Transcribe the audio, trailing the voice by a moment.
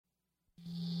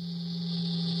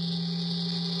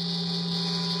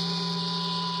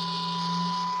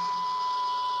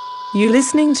You're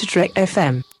listening to Trek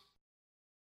FM.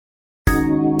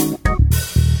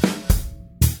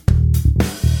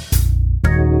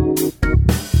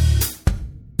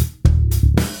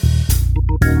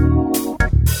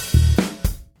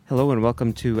 Hello and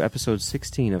welcome to episode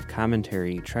 16 of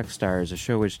Commentary, Trek Stars, a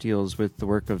show which deals with the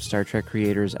work of Star Trek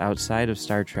creators outside of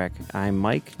Star Trek. I'm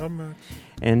Mike. I'm Matt.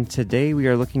 And today we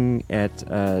are looking at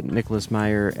Nicholas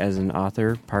Meyer as an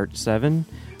author, part 7,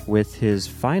 with his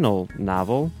final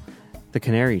novel, The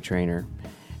Canary Trainer.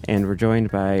 And we're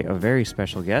joined by a very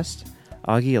special guest,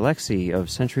 Augie Aleksy of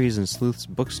Centuries and Sleuths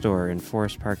Bookstore in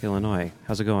Forest Park, Illinois.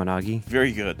 How's it going, Augie?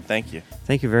 Very good, thank you.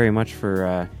 Thank you very much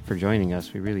for joining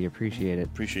us. We really appreciate it.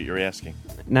 Appreciate your asking.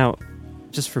 Now,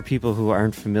 just for people who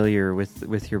aren't familiar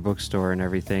with your bookstore and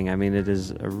everything, I mean, it is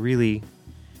a really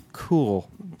cool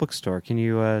bookstore. Can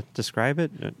you describe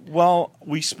it? Well,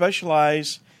 we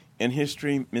specialize in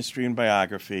history, mystery, and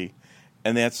biography,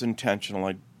 and that's intentional.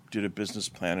 I did a business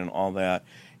plan and all that,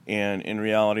 and in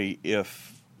reality,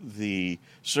 if the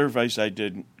surveys I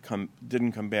didn't come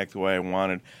back the way I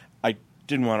wanted, I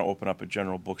didn't want to open up a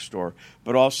general bookstore.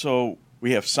 But also,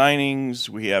 we have signings,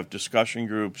 we have discussion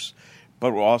groups,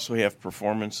 but we also have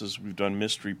performances. We've done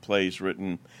mystery plays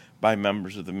written by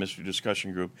members of the mystery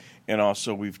discussion group, and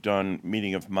also we've done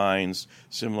Meeting of Minds,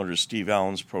 similar to Steve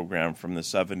Allen's program from the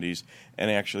 70s,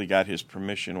 and actually got his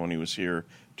permission when he was here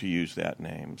to use that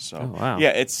name. So, wow.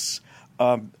 Yeah, it's,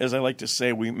 as I like to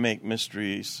say, we make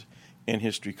mysteries and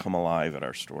history come alive at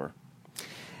our store.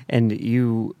 And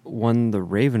you won the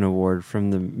Raven Award from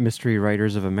the Mystery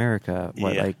Writers of America,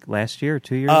 like last year,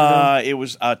 2 years ago? It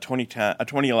was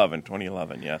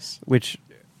 2011, yes. Which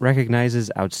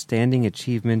recognizes outstanding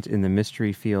achievement in the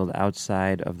mystery field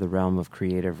outside of the realm of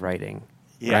creative writing.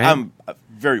 Yeah, right? I'm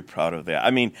very proud of that. I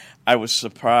mean, I was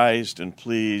surprised and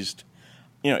pleased.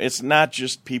 You know, it's not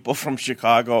just people from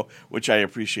Chicago, which I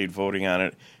appreciate voting on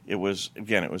it. It was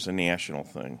a national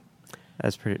thing.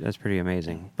 That's pretty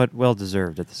amazing, but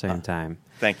well-deserved at the same time.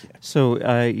 Thank you.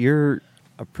 So you're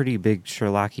a pretty big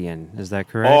Sherlockian, is that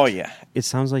correct? Oh, yeah. It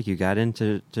sounds like you got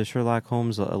into Sherlock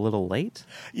Holmes a little late?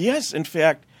 Yes, in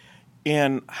fact,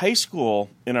 in high school,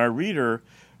 in our reader,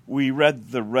 we read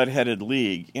The Red-Headed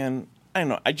League, and I don't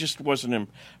know, I just wasn't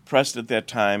impressed at that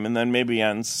time. And then maybe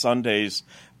on Sundays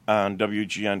on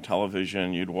WGN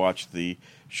television, you'd watch the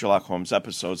Sherlock Holmes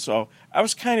episodes. So I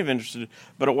was kind of interested,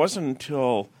 but it wasn't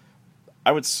until,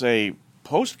 I would say,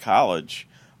 post-college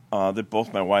that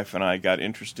both my wife and I got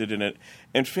interested in it.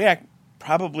 In fact,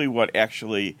 probably what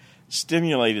actually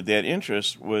stimulated that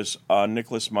interest was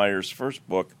Nicholas Meyer's first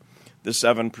book, The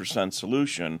 7%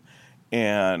 Solution.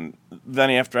 And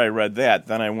then after I read that,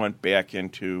 then I went back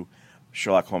into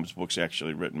Sherlock Holmes books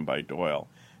actually written by Doyle.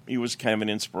 He was kind of an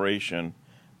inspiration,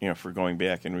 for going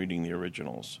back and reading the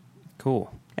originals.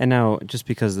 Cool. And now, just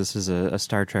because this is a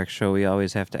Star Trek show, we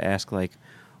always have to ask,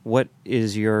 what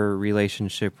is your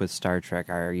relationship with Star Trek?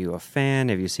 Are you a fan?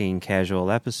 Have you seen casual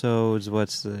episodes?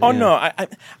 What's the... Oh, no.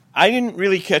 I didn't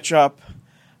really catch up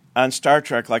on Star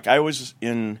Trek. I was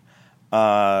in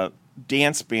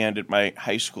dance band at my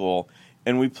high school,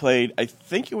 and we played, I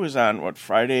think it was on,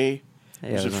 Friday?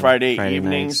 Yeah, was it Friday nights.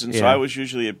 evenings? And so I was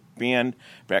usually at band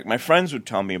back. My friends would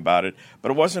tell me about it,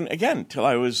 but it wasn't, again, until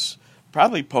I was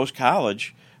probably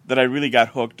post-college that I really got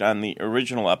hooked on the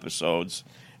original episodes.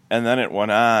 And then it went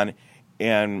on,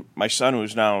 and my son,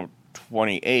 who's now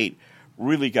 28,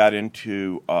 really got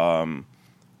into The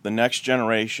Next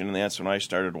Generation, and that's when I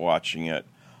started watching it.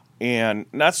 And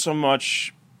not so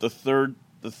much the third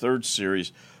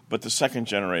series, but the second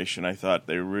generation. I thought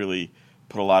they really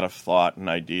put a lot of thought and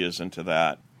ideas into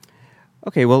that.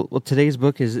 Okay, well, today's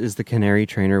book is The Canary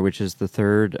Trainer, which is the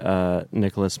third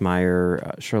Nicholas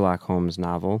Meyer Sherlock Holmes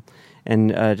novel. And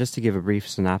just to give a brief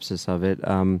synopsis of it,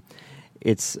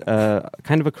 it's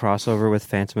kind of a crossover with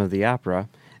Phantom of the Opera.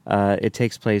 It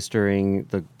takes place during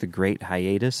the Great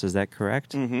Hiatus. Is that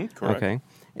correct? Mm-hmm, correct. Okay.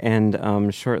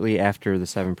 And shortly after the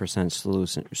 7%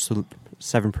 solution,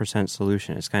 7%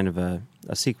 solution, it's kind of a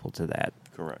sequel to that.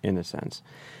 Correct. In a sense.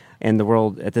 And the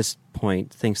world at this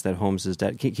point thinks that Holmes is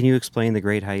dead. Can you explain the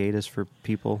Great Hiatus for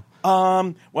people?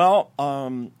 It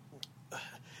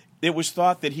was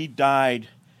thought that he died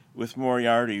with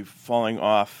Moriarty falling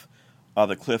off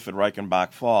the cliff at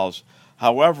Reichenbach Falls.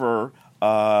 However,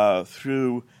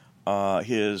 through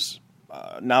his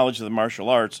knowledge of the martial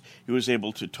arts, he was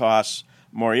able to toss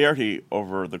Moriarty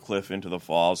over the cliff into the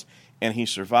falls, and he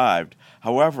survived.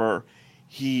 However,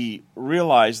 he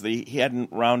realized that he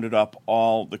hadn't rounded up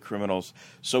all the criminals,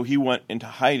 so he went into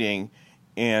hiding,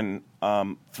 and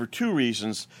for two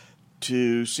reasons: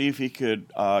 to see if he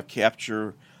could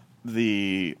capture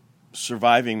the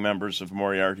surviving members of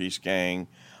Moriarty's gang,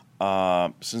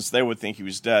 since they would think he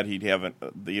was dead, he'd have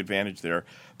the advantage there.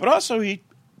 But also,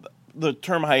 the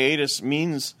term hiatus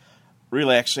means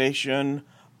relaxation,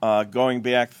 going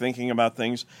back, thinking about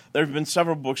things. There have been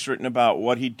several books written about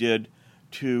what he did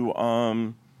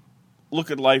to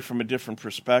look at life from a different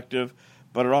perspective,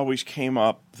 but it always came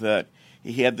up that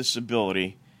he had this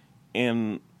ability,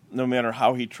 and no matter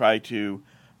how he tried to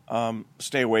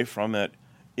stay away from it,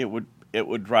 it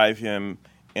would drive him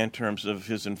in terms of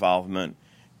his involvement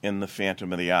in the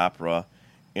Phantom of the Opera,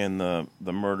 in the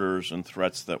murders and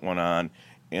threats that went on.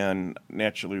 And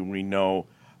naturally, we know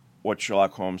what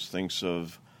Sherlock Holmes thinks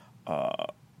of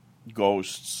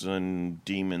ghosts and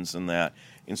demons and that.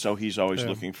 And so he's always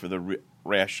looking for the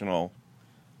rational,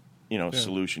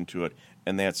 solution to it.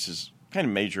 And that's his kind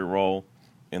of major role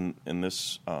in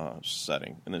this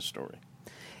setting, in this story.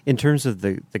 In terms of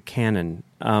the canon,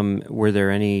 were there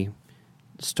any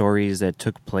stories that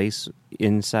took place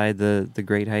inside the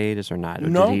Great Hiatus or not? Or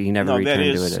no, did he never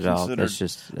return to it at all? That's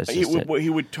just he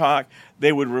would talk.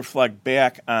 They would reflect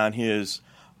back on his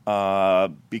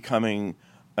becoming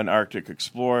an Arctic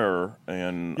explorer,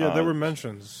 and there were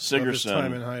mentions Sigerson. Of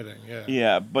his time in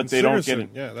hiding. But they Sigerson,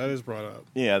 don't get. that is brought up.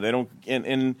 Yeah, they don't.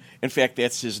 And in fact,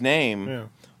 that's his name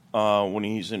when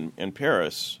he's in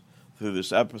Paris. Through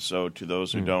this episode, to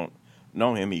those who don't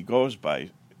know him, he goes by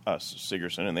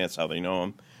Sigerson, and that's how they know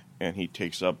him. And he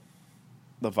takes up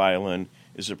the violin,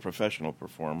 is a professional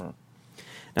performer.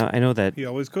 Now, I know that he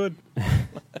always could.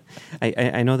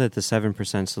 I know that the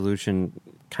 7% solution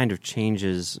kind of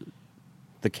changes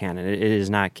the canon. It is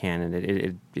not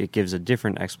canon. It gives a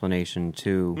different explanation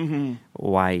to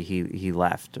why he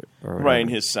left. Right, in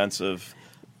his sense of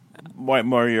why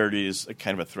Moriarty is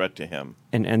kind of a threat to him.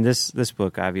 And this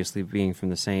book, obviously being from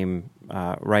the same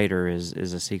writer, is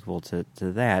a sequel to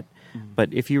that.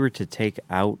 But if you were to take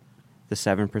out the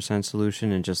 7%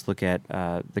 solution and just look at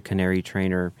the Canary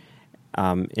Trainer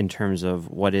in terms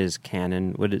of what is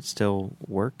canon, would it still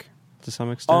work to some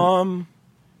extent?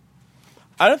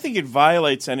 I don't think it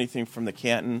violates anything from the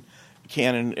canon.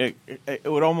 It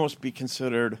would almost be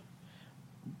considered,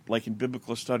 like in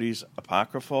biblical studies,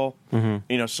 apocryphal.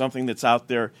 Something that's out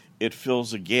there. It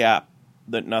fills a gap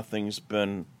that nothing's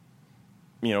been,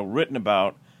 written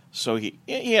about. So he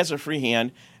has a free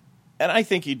hand, and I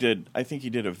think he did. I think he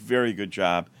did a very good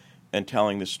job in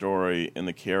telling the story and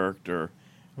the character.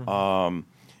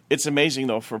 It's amazing,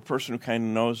 though, for a person who kind of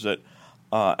knows it,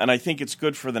 and I think it's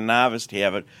good for the novice to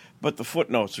have it. But the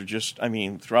footnotes are just,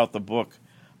 throughout the book,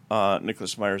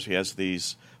 Nicholas Myers has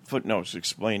these footnotes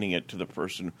explaining it to the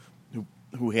person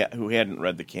who hadn't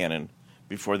read the canon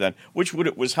before then, which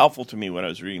was helpful to me when I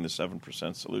was reading the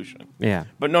 7% solution. Yeah.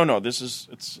 But no,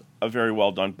 it's a very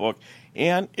well done book,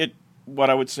 and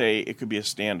what I would say, it could be a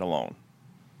standalone.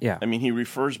 Yeah. He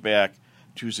refers back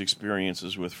to his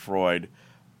experiences with Freud,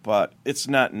 but it's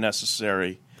not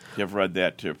necessary to have read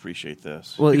that to appreciate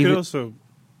this. Well,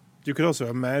 you could also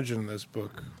imagine this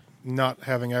book not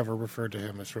having ever referred to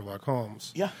him as Sherlock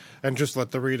Holmes. Yeah. And just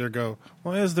let the reader go,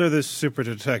 why is there this super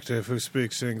detective who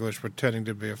speaks English pretending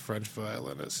to be a French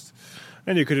violinist?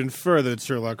 And you could infer that it's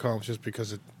Sherlock Holmes just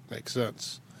because it makes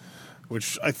sense,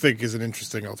 which I think is an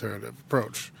interesting alternative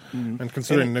approach. And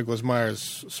considering Nicholas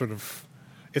Myers sort of...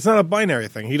 It's not a binary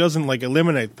thing. He doesn't,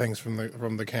 eliminate things from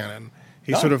the canon.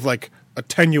 He sort of,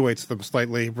 attenuates them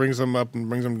slightly, brings them up and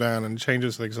brings them down, and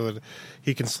changes things so that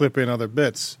he can slip in other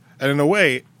bits. And in a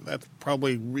way, that's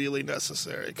probably really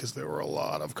necessary because there were a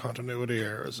lot of continuity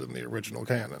errors in the original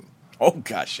canon. Oh,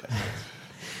 gosh.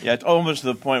 Yeah, it's almost to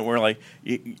the point where,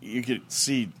 you could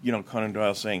see, Conan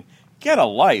Doyle saying, get a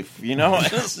life,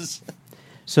 This is...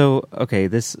 So, okay,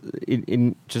 this,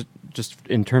 just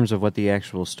in terms of what the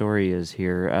actual story is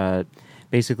here,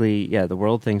 basically, the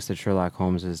world thinks that Sherlock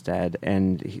Holmes is dead,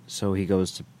 and so he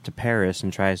goes to Paris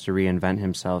and tries to reinvent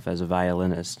himself as a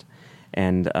violinist.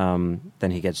 And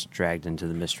then he gets dragged into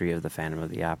the mystery of the Phantom of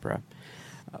the Opera.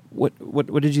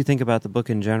 What did you think about the book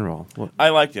in general? I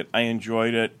liked it. I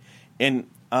enjoyed it. And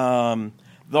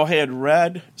though I had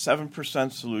read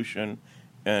 7% Solution,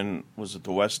 and was it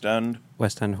the West End?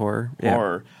 West End Horror?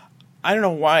 Horror. Yeah. I don't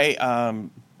know why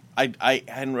I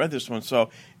hadn't read this one, so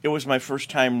it was my first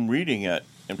time reading it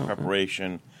in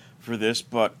preparation for this.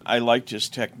 But I liked his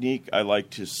technique. I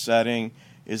liked his setting,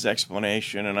 his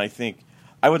explanation, and I think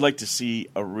I would like to see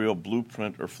a real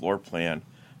blueprint or floor plan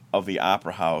of the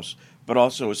opera house, but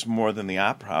also it's more than the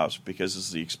opera house because,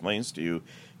 as he explains to you,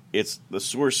 it's the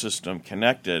sewer system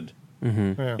connected,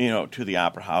 to the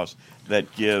opera house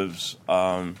that gives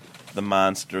the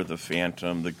monster, the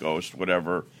phantom, the ghost,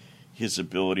 whatever, his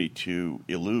ability to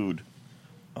elude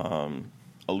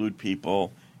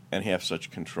people and have such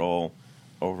control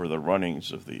over the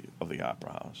runnings of the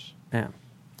opera house. Yeah.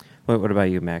 What about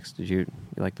you, Max? Did you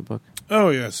like the book? Oh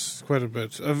yes, quite a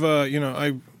bit.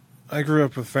 I grew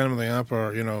up with Phantom of the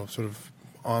Opera, sort of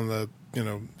on the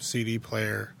CD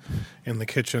player in the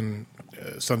kitchen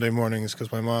Sunday mornings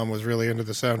because my mom was really into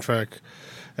the soundtrack,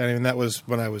 and that was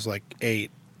when I was like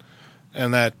 8,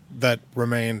 and that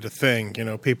remained a thing.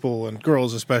 People and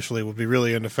girls especially would be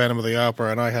really into Phantom of the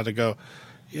Opera, and I had to go,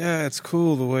 yeah, it's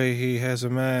cool the way he has a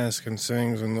mask and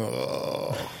sings and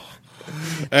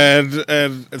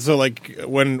and so like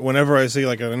whenever I see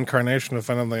like an incarnation of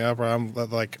Phantom of the Opera, I'm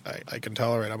like I can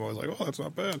tolerate. I'm always like, oh, that's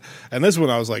not bad. And this one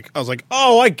I was like,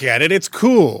 oh, I get it. It's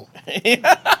cool.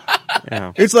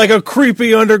 Yeah. It's like a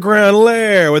creepy underground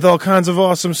lair with all kinds of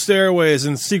awesome stairways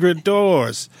and secret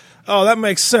doors. Oh, that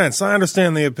makes sense. I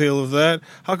understand the appeal of that.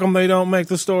 How come they don't make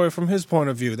the story from his point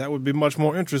of view? That would be much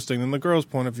more interesting than the girl's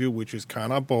point of view, which is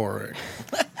kind of boring.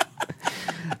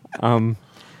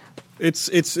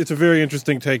 It's a very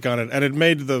interesting take on it, and it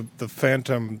made the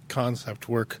Phantom concept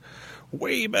work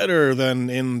way better than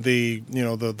in the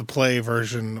the play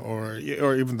version or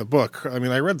even the book. I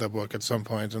mean, I read the book at some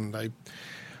point, and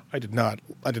I did not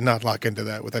lock into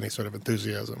that with any sort of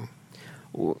enthusiasm.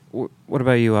 What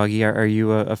about you, Augie? Are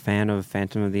you a fan of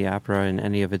Phantom of the Opera in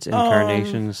any of its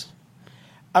incarnations?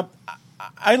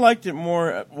 I liked it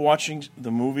more watching the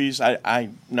movies.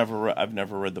 I've never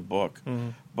read the book,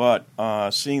 but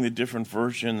seeing the different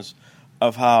versions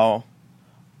of how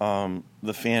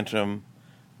the Phantom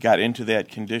got into that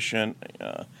condition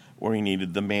where he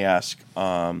needed the mask,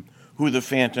 who the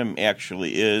Phantom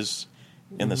actually is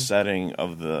in the setting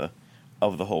of the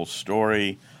whole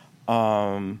story.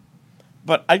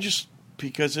 But I just,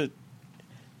 because it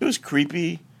was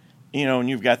creepy, and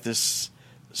you've got this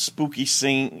spooky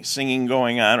singing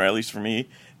going on, or at least for me,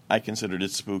 I considered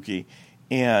it spooky,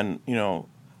 and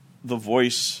the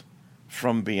voice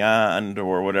from beyond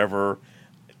or whatever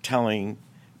telling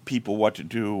people what to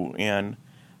do, and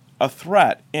a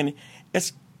threat. And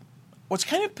it's what's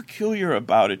kind of peculiar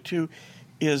about it too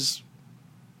is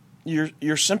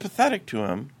you're sympathetic to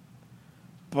him,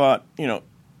 but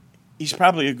he's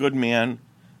probably a good man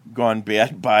gone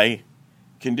bad by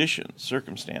conditions,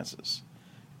 circumstances.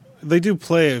 They do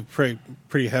play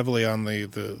pretty heavily on the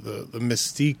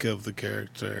mystique of the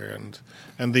character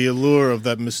and the allure of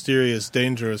that mysterious,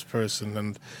 dangerous person.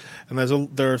 And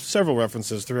there are several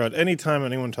references throughout. Anytime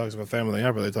anyone talks about Phantom of the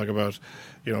Opera, they talk about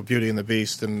Beauty and the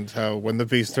Beast and how when the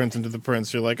Beast turns into the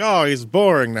Prince, you're like, oh, he's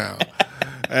boring now.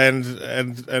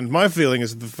 And my feeling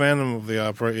is that the Phantom of the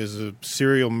Opera is a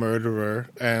serial murderer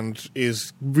and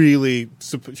is really,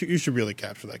 you should really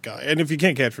capture that guy. And if you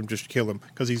can't capture him, just kill him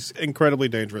because he's incredibly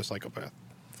dangerous psychopath.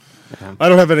 Yeah. I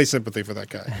don't have any sympathy for that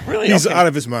guy. Really? He's okay. out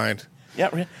of his mind.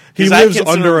 Yeah, he lives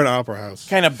under an opera house.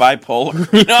 Kind of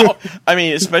bipolar, I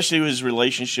mean, especially his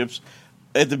relationships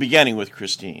at the beginning with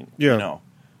Christine. Yeah.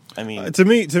 I mean, to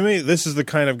me, this is the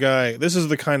kind of guy. This is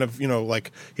the kind of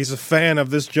like he's a fan of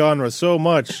this genre so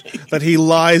much that he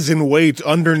lies in wait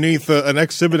underneath an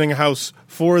exhibiting house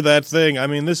for that thing. I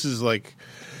mean, this is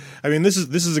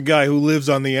this is a guy who lives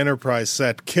on the Enterprise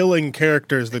set, killing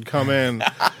characters that come in,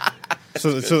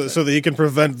 so that he can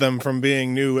prevent them from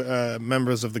being new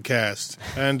members of the cast.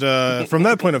 And from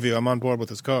that point of view, I'm on board with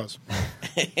his cause.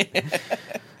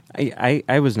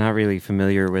 I was not really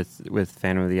familiar with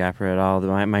Phantom of the Opera at all.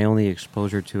 My only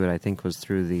exposure to it, I think, was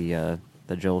through the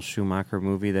Joel Schumacher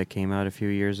movie that came out a few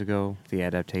years ago, the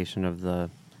adaptation of the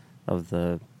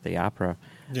opera.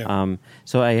 Yeah.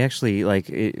 So I actually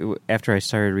after I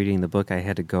started reading the book, I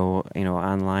had to go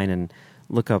online and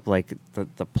look up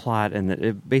the plot,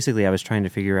 and basically I was trying to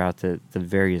figure out the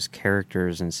various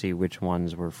characters and see which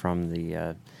ones were from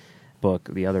the book,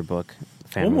 the other book,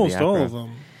 Phantom Almost of the Opera. all of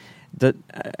them.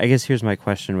 I guess here's my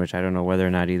question, which I don't know whether or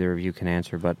not either of you can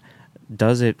answer, but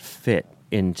does it fit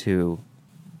into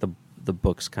the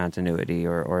book's continuity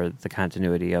or the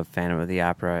continuity of Phantom of the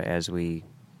Opera as we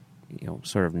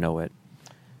sort of know it?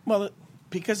 Well,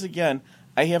 because again,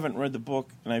 I haven't read the book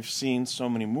and I've seen so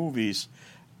many movies,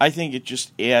 I think it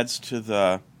just adds to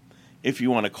the, if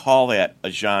you want to call that a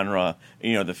genre,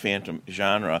 the Phantom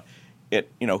genre,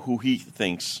 who he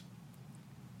thinks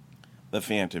the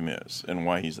Phantom is and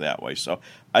why he's that way. So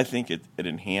I think it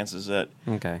enhances it.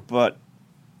 Okay. But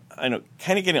I know,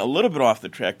 kind of getting a little bit off the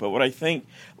track, but what I think,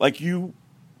 like you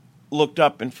looked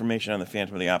up information on the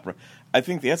Phantom of the Opera, I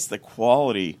think that's the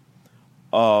quality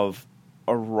of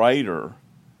a writer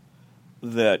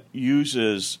that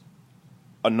uses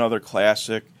another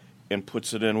classic and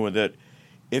puts it in with it.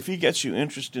 If he gets you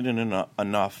interested in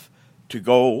enough to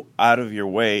go out of your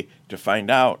way to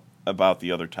find out about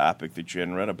the other topic that you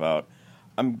hadn't read about,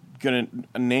 I'm going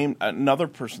to name another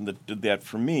person that did that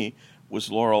for me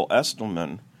was Laurel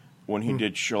Estelman when he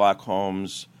did Sherlock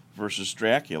Holmes versus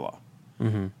Dracula.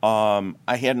 I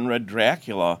hadn't read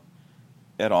Dracula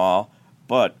at all,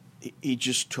 but he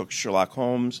just took Sherlock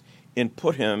Holmes and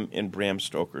put him in Bram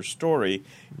Stoker's story,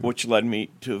 which led me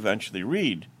to eventually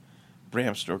read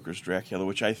Bram Stoker's Dracula,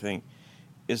 which I think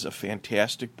is a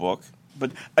fantastic book.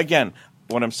 But again,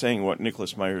 what I'm saying, what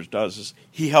Nicholas Meyer does is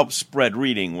he helps spread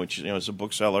reading, which, as a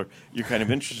bookseller, you're kind of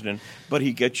interested in, but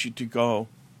he gets you to go,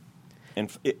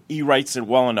 and he writes it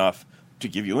well enough to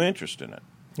give you interest in it.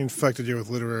 He infected you with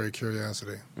literary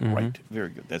curiosity. Right. Very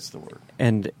good. That's the word.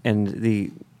 And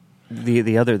the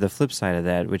flip side of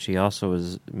that, which he also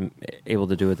was able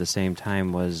to do at the same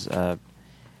time, was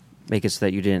make it so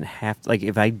that you didn't have to, like,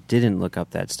 if I didn't look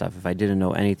up that stuff, if I didn't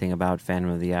know anything about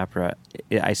Phantom of the Opera,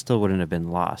 I still wouldn't have been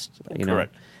lost.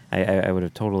 Correct. I would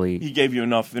have totally... He gave you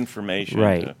enough information.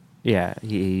 Right. Yeah,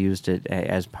 he used it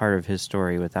as part of his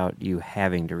story without you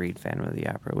having to read Phantom of the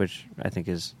Opera, which I think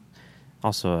is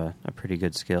also a pretty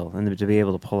good skill. And to be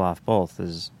able to pull off both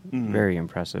is very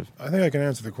impressive. I think I can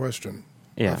answer the question.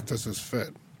 Yeah. Does this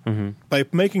fit? Mm-hmm. By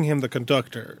making him the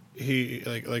conductor, he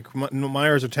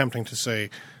Meyer's attempting to say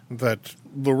that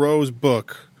Leroux's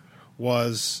book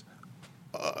was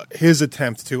his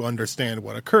attempt to understand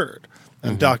what occurred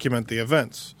and document the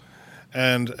events,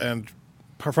 and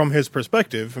from his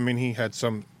perspective, I mean, he had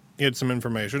some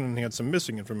information and he had some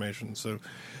missing information. So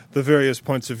the various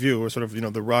points of view, or sort of the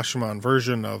Rashomon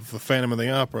version of the Phantom of the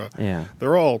Opera,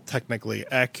 they're all technically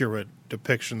accurate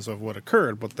depictions of what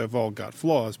occurred, but they've all got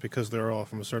flaws because they're all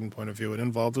from a certain point of view. It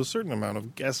involves a certain amount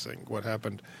of guessing what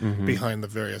happened behind the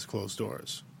various closed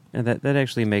doors. And that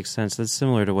actually makes sense. That's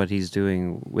similar to what he's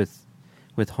doing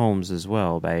with Holmes as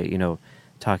well, by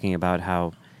talking about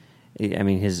how, I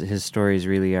mean, his stories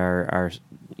really are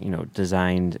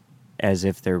designed as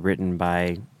if they're written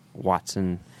by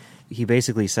Watson. He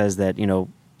basically says that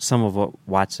some of what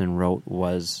Watson wrote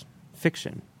was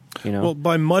fiction. Well,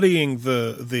 by muddying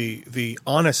the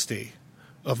honesty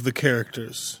of the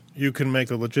characters, you can make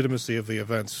the legitimacy of the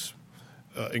events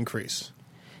increase.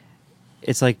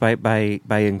 It's like by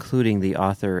including the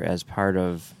author as part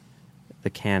of the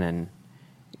canon,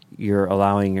 you're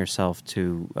allowing yourself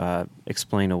to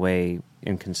explain away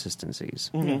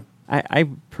inconsistencies. Mm-hmm. I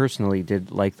personally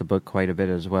did like the book quite a bit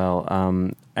as well.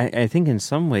 I think in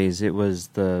some ways it was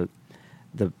the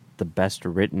best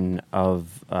written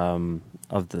of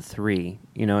the three.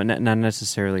 Not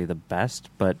necessarily the best,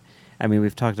 but I mean,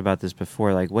 we've talked about this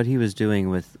before. Like, what he was doing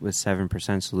with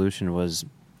 7% Solution was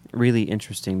really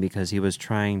interesting because he was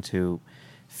trying to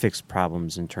fix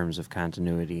problems in terms of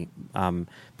continuity.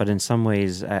 But in some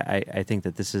ways, I think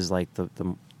that this is like the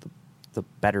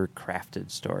better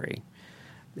crafted story.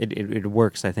 It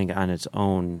works, I think, on its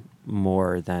own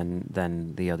more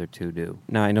than the other two do.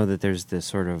 Now, I know that there's this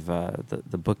sort of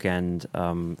the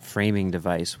bookend framing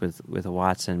device with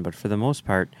Watson, but for the most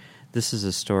part, this is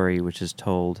a story which is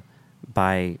told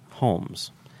by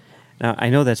Holmes. Now,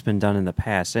 I know that's been done in the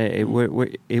past.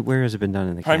 Where has it been done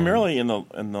in the primarily canon?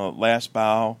 in the Last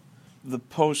Bow, the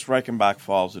post Reichenbach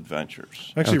Falls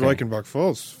adventures. Actually, okay. Reichenbach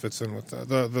Falls fits in with that.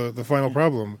 The final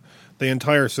problem, the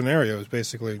entire scenario is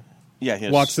basically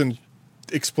Watson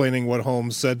explaining what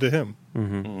Holmes said to him,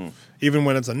 even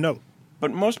when it's a note. But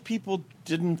most people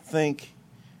didn't think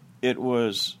it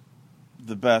was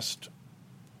the best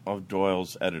of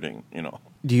Doyle's editing.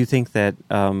 Do you think that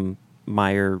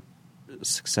Meyer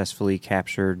successfully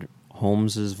captured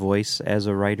Holmes's voice as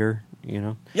a writer?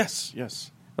 Yes.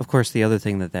 Of course, the other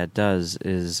thing that does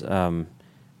is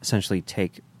essentially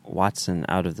take Watson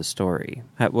out of the story.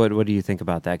 What do you think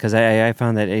about that? Because I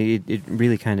found that it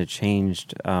really kind of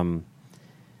changed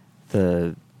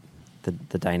the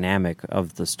dynamic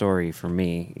of the story for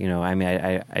me. I mean,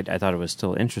 I thought it was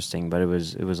still interesting, but it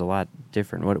was a lot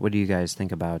different. What do you guys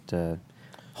think about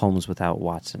Holmes without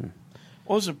Watson?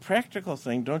 Well, as a practical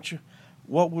thing, don't you?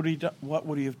 What would he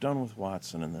have done with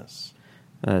Watson in this?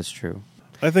 That's true.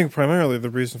 I think primarily the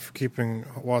reason for keeping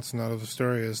Watson out of the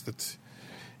story is that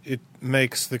it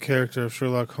makes the character of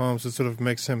Sherlock Holmes, it sort of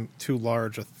makes him too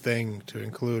large a thing to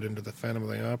include into the Phantom of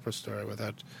the Opera story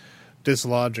without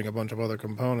dislodging a bunch of other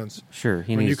components. Sure,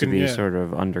 he needs to be sort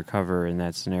of undercover in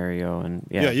that scenario, and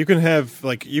you can have,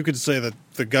 like, you could say that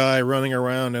the guy running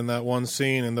around in that one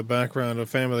scene in the background of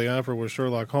Phantom of the Opera was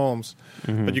Sherlock Holmes,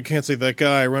 but you can't say that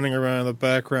guy running around in the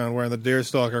background wearing the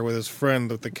deerstalker with his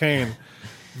friend with the cane,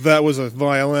 that was a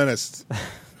violinist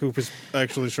who was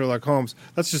actually Sherlock Holmes.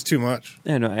 That's just too much.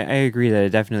 Yeah, no, I agree that it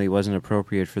definitely wasn't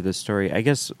appropriate for this story. I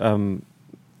guess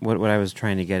what I was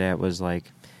trying to get at was,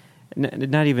 like,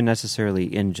 not even necessarily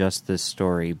in just this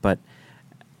story, but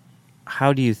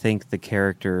how do you think the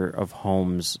character of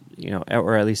Holmes,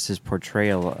 or at least his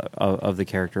portrayal of the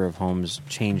character of Holmes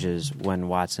changes when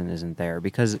Watson isn't there?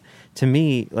 Because to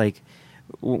me, like,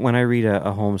 when I read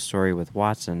a Holmes story with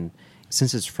Watson,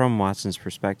 since it's from Watson's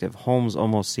perspective, Holmes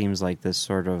almost seems like this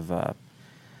sort of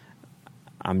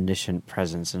omniscient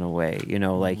presence in a way,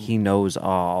 like he knows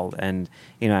all. And,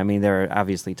 there are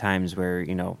obviously times where,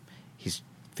 he's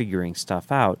figuring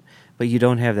stuff out, but you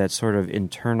don't have that sort of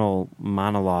internal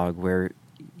monologue where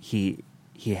he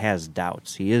has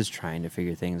doubts. He is trying to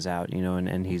figure things out,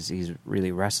 and he's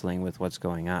really wrestling with what's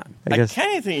going on. I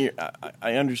kind of think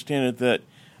I understand it that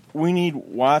we need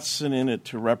Watson in it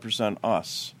to represent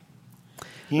us.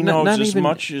 He knows not as even,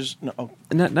 much as... No.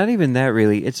 Not even that,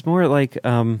 really. It's more like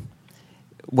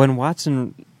when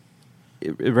Watson...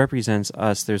 It represents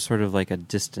us. There's sort of like a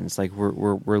distance. Like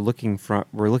we're looking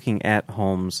at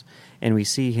Holmes, and we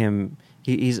see him.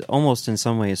 He's almost in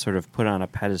some ways sort of put on a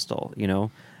pedestal, and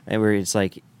where it's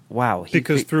like, wow.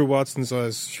 Because through Watson's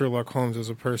eyes, Sherlock Holmes is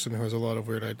a person who has a lot of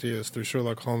weird ideas. Through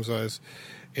Sherlock Holmes' eyes,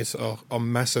 it's a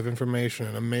mess of information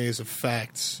and a maze of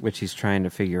facts, which he's trying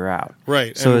to figure out.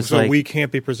 Right. So it's like, we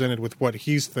can't be presented with what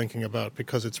he's thinking about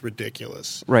because it's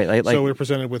ridiculous. Right. So we're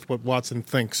presented with what Watson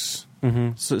thinks.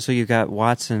 Mm-hmm. So you got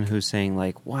Watson who's saying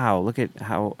like, "Wow, look at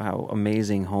how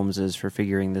amazing Holmes is for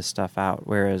figuring this stuff out."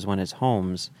 Whereas when it's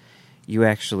Holmes, you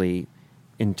actually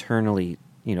internally,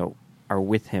 are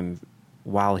with him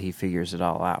while he figures it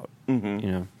all out.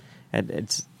 Mm-hmm. And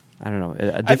it's I don't know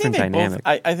a different dynamic.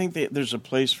 I think there's a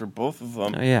place for both of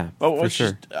them. Oh, yeah, but what's for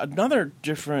sure. Just another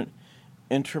different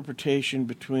interpretation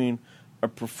between a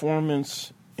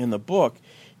performance in the book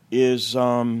is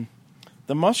the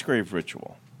Musgrave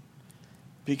ritual.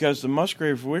 Because the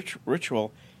Musgrave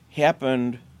ritual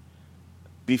happened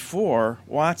before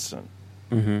Watson,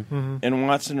 and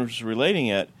Watson was relating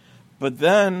it, but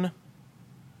then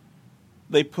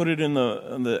they put it in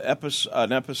an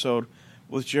episode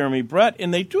with Jeremy Brett,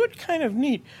 and they do it kind of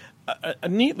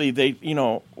neatly. They,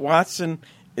 Watson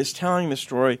is telling the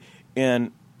story,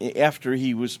 and after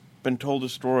he was been told a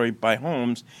story by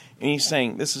Holmes, and he's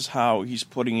saying this is how he's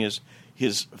putting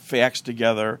his facts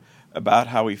together about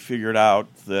how he figured out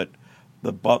that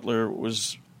the butler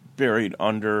was buried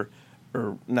under,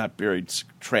 or not buried,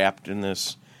 trapped in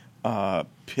this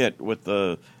pit with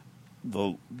the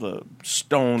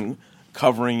stone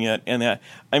covering it, and that.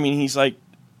 I mean,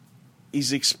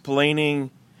 he's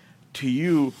explaining to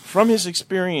you from his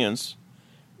experience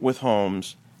with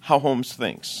Holmes how Holmes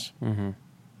thinks. Mm-hmm.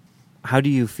 How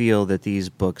do you feel that these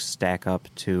books stack up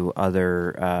to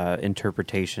other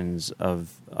interpretations of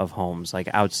Holmes, like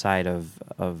outside of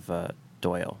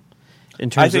Doyle?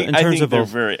 I think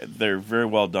they're very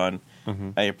well done.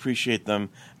 Mm-hmm. I appreciate them.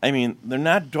 I mean, they're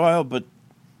not Doyle, but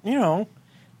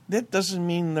that doesn't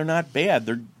mean they're not bad.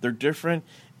 They're different,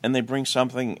 and they bring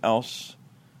something else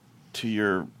to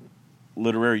your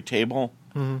literary table.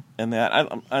 Mm-hmm. And that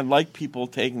I like people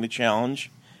taking the challenge,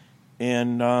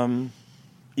 and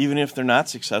even if they're not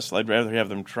successful, I'd rather have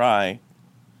them try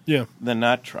than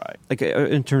not try. Like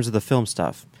in terms of the film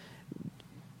stuff,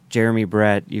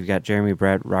 you've got Jeremy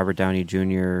Brett, Robert Downey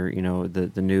Jr.,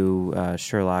 the new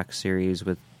Sherlock series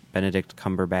with Benedict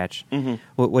Cumberbatch. Mm-hmm.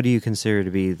 What do you consider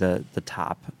to be the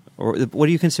top? Or what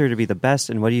do you consider to be the best,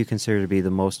 and what do you consider to be the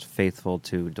most faithful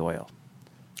to Doyle?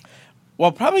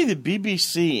 Well, probably the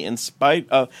BBC, in spite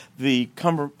of the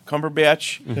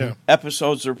Cumberbatch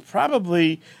episodes, are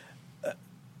probably...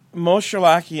 most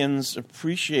Sherlockians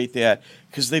appreciate that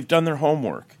because they've done their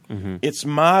homework. Mm-hmm. It's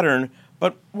modern,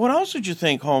 but what else would you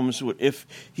think Holmes would, if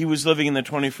he was living in the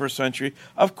 21st century?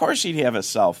 Of course he'd have a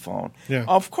cell phone. Yeah.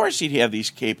 Of course he'd have these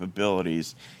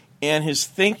capabilities. And his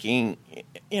thinking,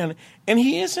 and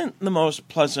he isn't the most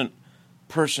pleasant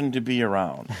person to be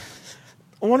around.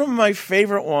 One of my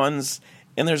favorite ones,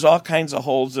 and there's all kinds of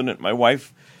holes in it, my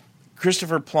wife,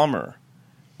 Christopher Plummer,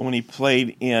 when he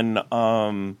played in...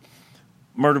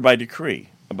 Murder by Decree,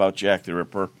 about Jack the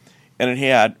Ripper, and it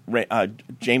had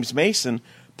James Mason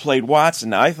played Watson.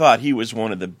 Now, I thought he was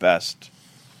one of the best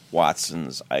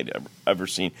Watsons I'd ever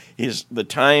seen. His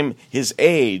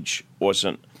age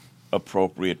wasn't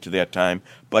appropriate to that time,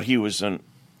 but he was an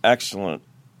excellent,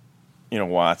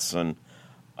 Watson.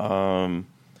 And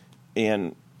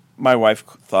my wife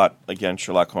thought, again,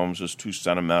 Sherlock Holmes was too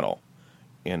sentimental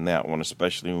in that one,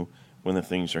 especially when the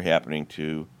things are happening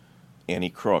to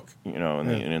Annie Crook, in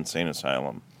the insane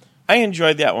asylum. I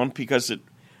enjoyed that one because it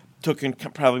took in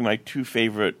probably my two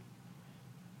favorite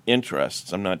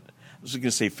interests. I was going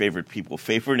to say favorite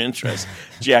interests,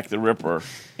 Jack the Ripper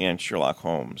and Sherlock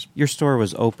Holmes. Your store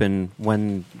was open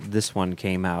when this one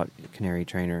came out, Canary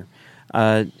Trainer.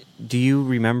 Do you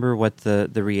remember what the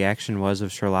reaction was of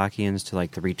Sherlockians to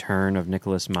like the return of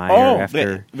Nicholas Meyer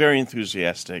after? Very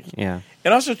enthusiastic. Yeah,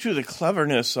 and also too the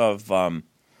cleverness of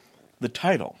the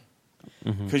title,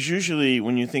 because usually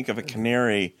when you think of a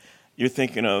canary, you're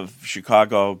thinking of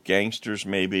Chicago gangsters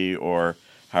maybe, or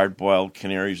hard-boiled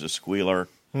canaries, a squealer.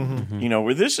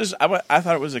 Where this is, I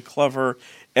thought it was a clever,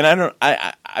 and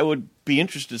I would be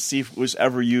interested to see if it was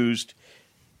ever used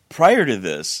prior to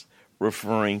this,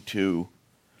 referring to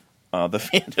the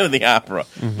Phantom of the Opera.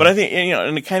 But I think,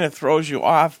 and it kind of throws you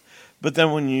off. But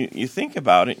then when you think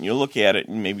about it and you look at it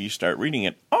and maybe you start reading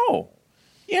it, oh,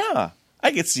 yeah,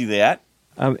 I could see that.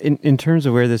 In terms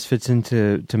of where this fits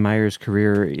into Meyer's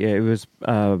career, it was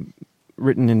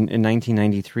written in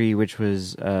 1993, which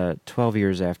was 12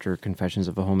 years after Confessions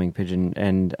of a Homing Pigeon,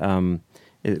 and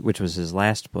which was his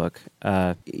last book.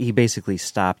 He basically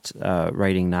stopped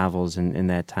writing novels in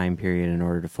that time period in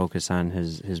order to focus on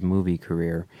his movie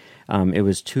career. It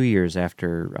was 2 years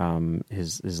after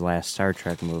his last Star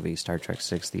Trek movie, Star Trek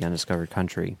VI, The Undiscovered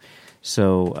Country.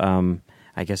 So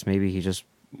I guess maybe he just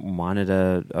wanted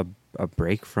a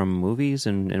break from movies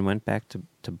and went back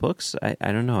to books.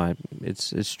 I don't know.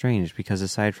 It's strange because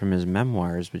aside from his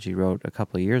memoirs, which he wrote a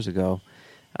couple of years ago,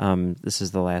 this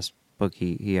is the last book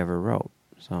he ever wrote.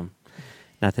 So,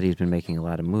 not that he's been making a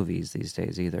lot of movies these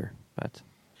days either. But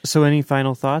so, any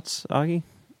final thoughts, Augie?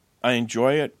 I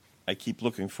enjoy it. I keep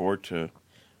looking forward to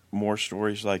more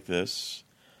stories like this,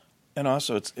 and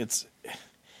also it's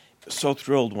so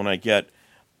thrilled when I get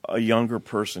a younger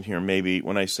person here. Maybe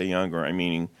when I say younger, I'm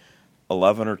meaning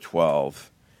 11 or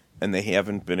 12, and they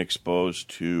haven't been exposed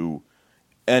to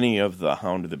any of the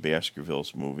Hound of the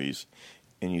Baskervilles movies,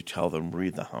 and you tell them,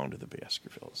 read the Hound of the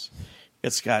Baskervilles.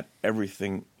 It's got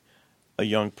everything a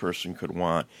young person could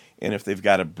want, and if they've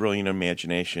got a brilliant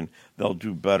imagination, they'll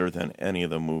do better than any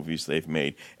of the movies they've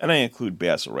made. And I include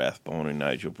Basil Rathbone and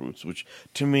Nigel Bruce, which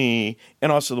to me,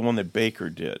 and also the one that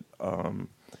Baker did,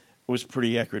 was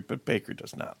pretty accurate, but Baker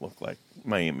does not look like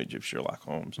my image of Sherlock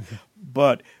Holmes.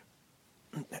 But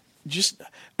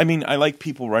I like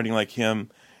people writing like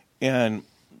him and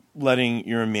letting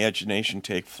your imagination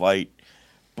take flight,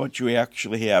 but you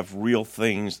actually have real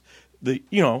things.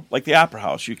 Like the Opera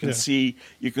House, you can see,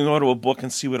 you can go to a book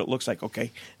and see what it looks like.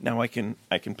 Okay, now I can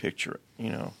picture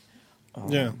it.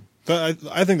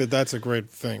 I think that's a great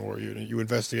thing where you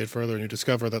investigate further and you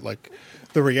discover that like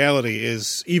the reality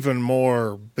is even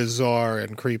more bizarre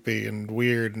and creepy and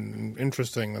weird and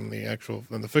interesting than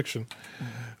the fiction.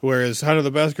 Whereas Hound of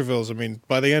the Baskervilles,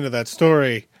 by the end of that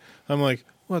story, I'm like,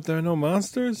 what? There are no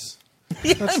monsters?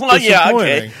 That's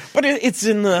okay, but it's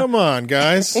in the. Come on,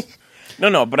 guys.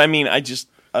 No, but I just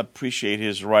appreciate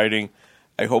his writing.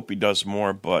 I hope he does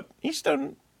more, but he's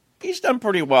done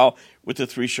pretty well with the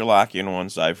 3 Sherlockian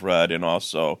ones I've read, and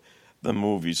also the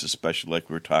movies, especially like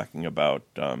we were talking about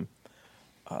Time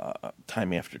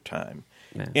After Time.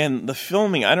 Yeah. And the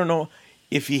filming, I don't know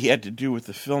if he had to do with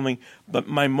the filming, but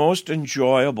my most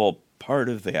enjoyable part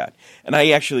of that, and I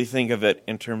actually think of it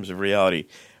in terms of reality,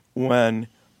 when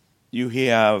you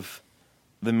have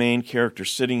the main character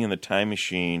sitting in the time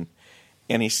machine,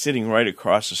 and he's sitting right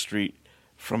across the street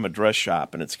from a dress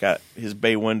shop, and it's got his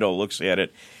bay window, looks at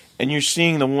it, and you're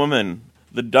seeing the woman,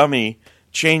 the dummy,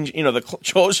 change,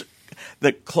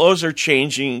 the clothes are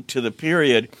changing to the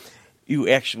period. You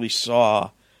actually saw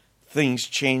things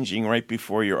changing right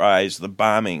before your eyes, the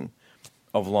bombing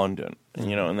of London,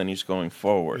 and then he's going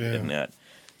forward in that.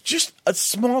 Just a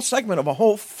small segment of a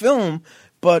whole film,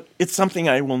 but it's something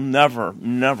I will never,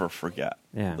 never forget,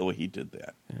 the way he did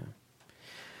that. Yeah.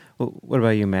 Well, what about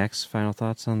you, Max? Final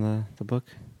thoughts on the book?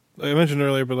 I mentioned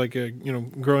earlier, but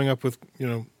growing up with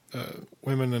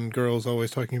women and girls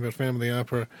always talking about Phantom of the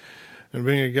Opera, and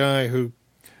being a guy who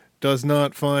does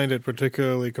not find it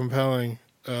particularly compelling,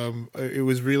 it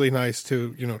was really nice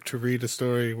to read a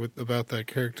story about that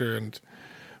character and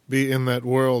be in that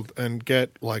world and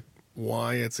get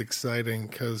why it's exciting.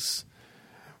 Because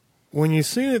when you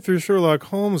see it through Sherlock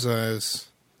Holmes' eyes,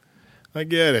 I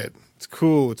get it. It's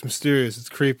cool, it's mysterious, it's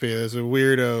creepy. There's a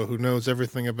weirdo who knows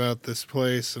everything about this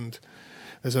place, and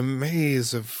there's a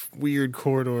maze of weird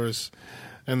corridors,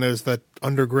 and there's that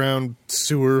underground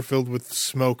sewer filled with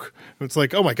smoke. And it's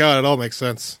like, oh my God, it all makes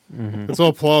sense. Mm-hmm. It's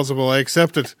all plausible. I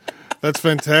accept it. That's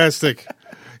fantastic.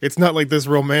 It's not like this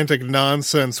romantic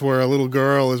nonsense where a little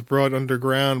girl is brought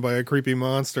underground by a creepy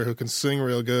monster who can sing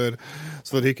real good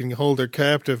so that he can hold her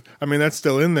captive. That's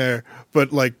still in there, but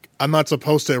I'm not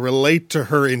supposed to relate to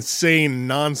her insane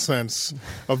nonsense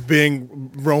of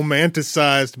being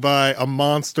romanticized by a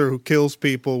monster who kills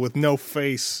people with no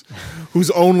face, whose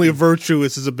only virtue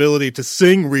is his ability to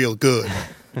sing real good.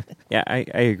 Yeah, I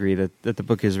agree that the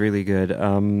book is really good.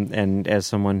 And as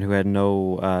someone who had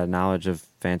no knowledge of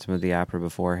Phantom of the Opera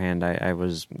beforehand, I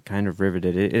was kind of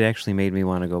riveted. It actually made me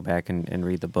want to go back and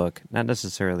read the book. Not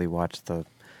necessarily watch the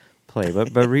play,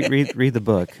 but read the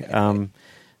book.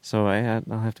 So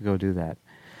I'll have to go do that.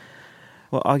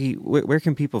 Well, Augie, where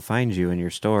can people find you in your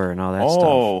store and all that stuff?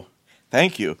 Oh,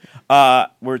 thank you.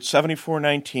 We're at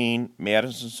 7419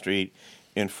 Madison Street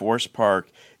in Forest Park.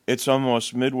 It's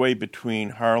almost midway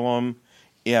between Harlem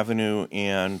Avenue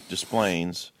and Des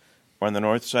Plaines, or on the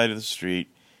north side of the street.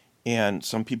 And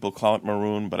some people call it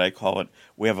maroon, but I call it,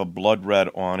 we have a blood red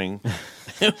awning,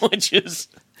 which is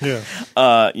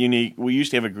unique. We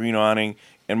used to have a green awning,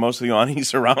 and most of the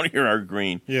awnings around here are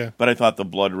green. Yeah. But I thought the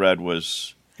blood red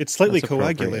was... It's slightly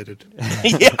coagulated.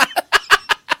 Yeah.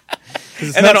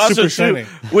 It's And not then also, super shiny.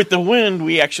 with the wind,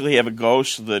 we actually have a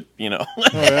ghost that,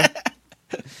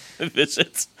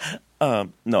 visits.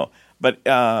 No. But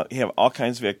you have all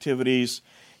kinds of activities.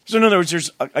 So in other words,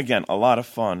 there's, again, a lot of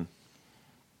fun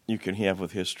you can have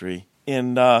with history.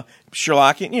 And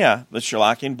Sherlockian, the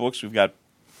Sherlockian books, we've got,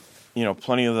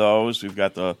 plenty of those. We've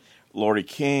got the Lordy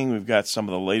King. We've got some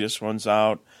of the latest ones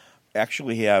out.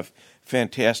 Actually have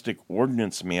fantastic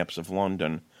ordnance maps of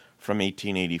London from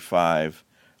 1885.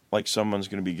 Like someone's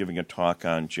going to be giving a talk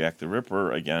on Jack the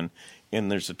Ripper again,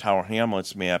 and there's a Tower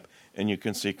Hamlets map, and you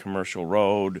can see Commercial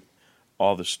Road,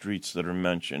 all the streets that are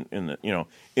mentioned in the,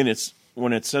 and it's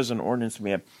when it says an ordnance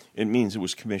map, it means it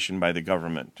was commissioned by the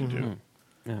government to do.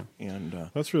 Yeah, and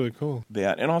that's really cool.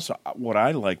 That, and also what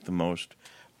I like the most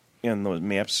in the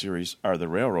map series are the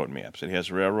railroad maps. It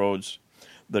has railroads,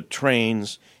 the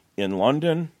trains in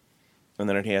London, and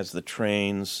then it has the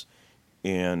trains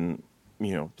in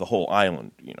the whole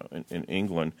island, in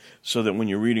England, so that when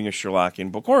you're reading a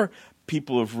Sherlockian book, or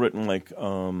people have written like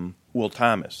Will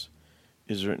Thomas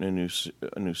has written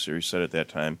a new series set at that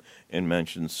time and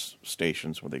mentions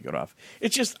stations where they get off.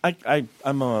 It's just I'm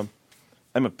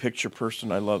a picture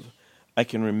person. I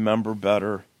can remember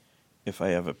better if I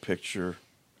have a picture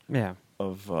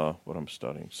of what I'm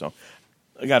studying. So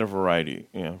I got a variety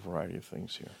of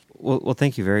things here. Well,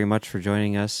 thank you very much for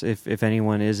joining us. If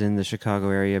anyone is in the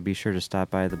Chicago area, be sure to stop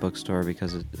by the bookstore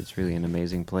because it's really an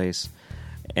amazing place.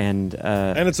 And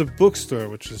it's a bookstore,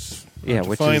 which is hard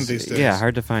to find these days. Yeah,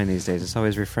 hard to find these days. It's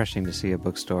always refreshing to see a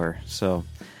bookstore. So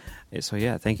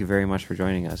yeah, thank you very much for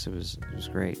joining us. It was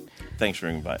great. Thanks for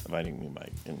inviting me,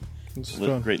 Mike. And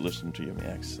great listening to you,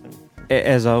 Max.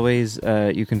 As always,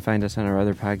 you can find us on our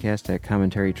other podcast at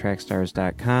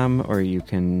commentarytrackstars.com, or you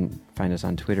can find us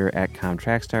on Twitter at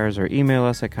comtrackstars, or email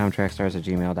us at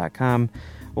comtrackstars@gmail.com,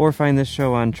 or find this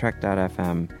show on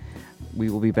trek.fm. We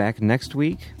will be back next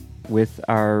week with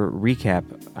our recap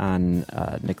on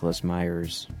Nicholas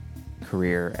Meyer's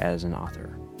career as an author.